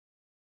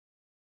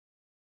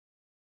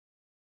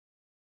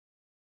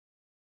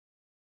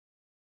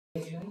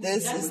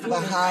This is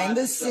behind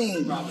the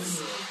scenes.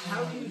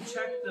 How do you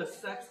check the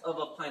sex of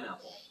a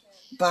pineapple?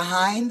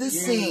 Behind the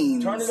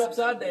scenes Turn it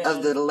upside down.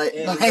 of the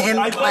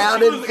Land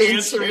Cloud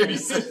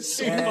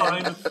Adventures.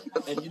 And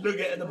you look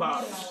at the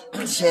bottom.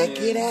 Check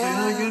it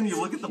out. Again, you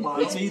look at the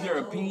bottom. It's either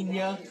a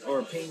pina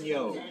or a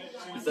pino.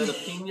 Is that a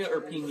pina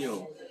or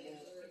pino?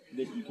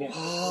 That you can't.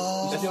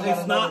 Oh,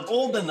 It's not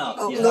old enough.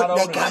 oh yet. look,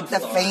 they got the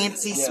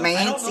fancy I don't know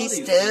smancy these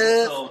stuff.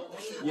 things,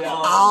 so,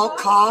 All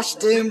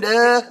costumed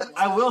up.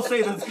 I will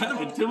say this is kind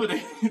of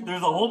intimidating.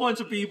 There's a whole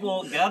bunch of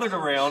people gathered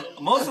around.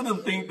 Most of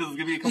them think this is going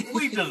to be a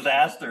complete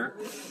disaster.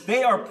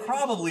 They are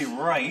probably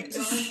right.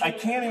 I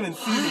can't even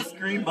see the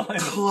screen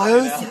behind the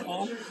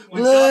pineapple.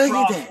 We've got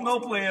props, no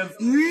plans.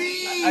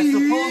 I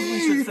suppose we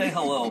should say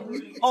hello.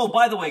 Oh,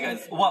 by the way,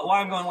 guys, why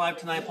I'm going live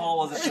tonight, Paul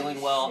wasn't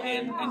feeling well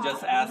and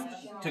just asked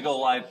to go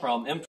live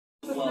from M.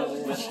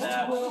 Well, with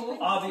that,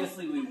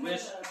 obviously we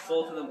wish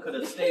both of them could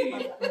have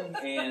stayed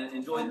and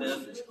enjoyed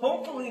this.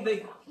 Hopefully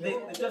they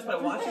just by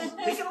watching,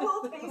 they get a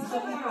little taste of it.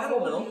 I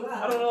don't know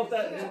if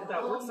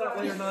that works that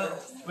way or not.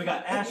 We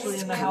got Ashley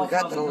in the house. We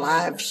got the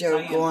live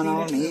show going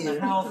on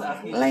here,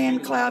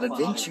 Land Cloud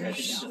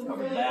Adventures.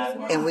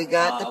 And we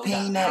got the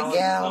Peanut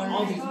Gallery.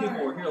 All these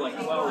people were here like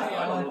 2 hours ago.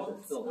 I don't know if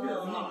it's still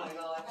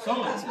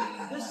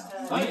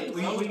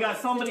here. We got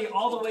somebody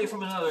all the way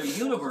from another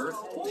universe.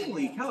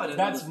 Holy cow!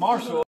 That's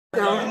Marshall.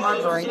 My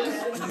drink.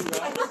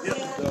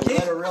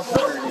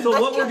 So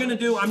what we're going to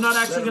do, I'm not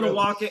actually going to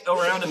walk it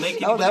around and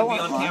make anybody be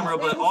on camera,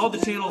 but all the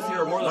channels here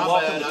are more than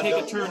welcome to take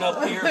a turn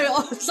up here.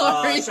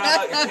 Sorry.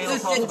 Shout out your channel,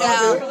 tell us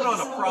about it, put on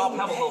a prop,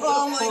 have a little bit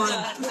of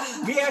fun.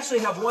 We actually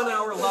have 1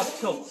 hour left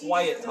till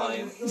quiet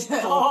time, so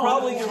we'll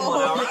probably do 1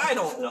 hour. I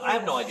don't know. I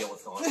have no idea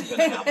what's going to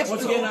happen.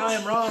 Once again, I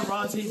am Ron.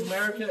 Ron sees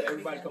America.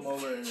 Everybody come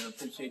over and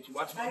appreciate you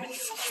watching.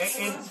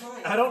 And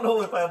I don't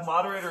know if I have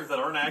moderators that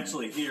aren't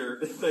actually here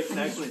that can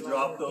actually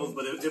drop those,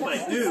 but if I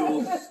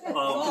do, can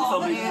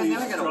somebody please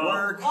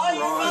drop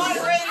Ron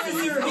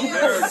sees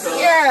America?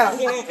 Yeah.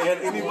 And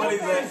anybody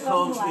that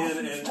comes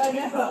in and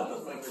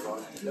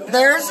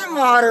There's a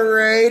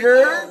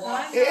moderator.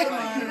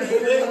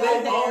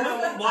 all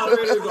the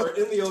moderators are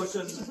in the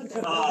ocean.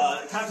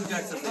 Captain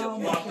Jackson,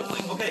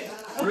 okay,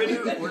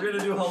 we're gonna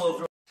do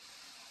hello.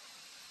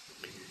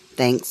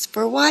 Thanks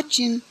for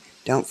watching.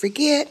 Don't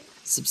forget,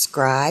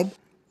 subscribe,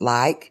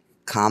 like,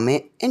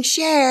 comment, and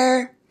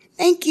share.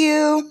 Thank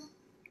you.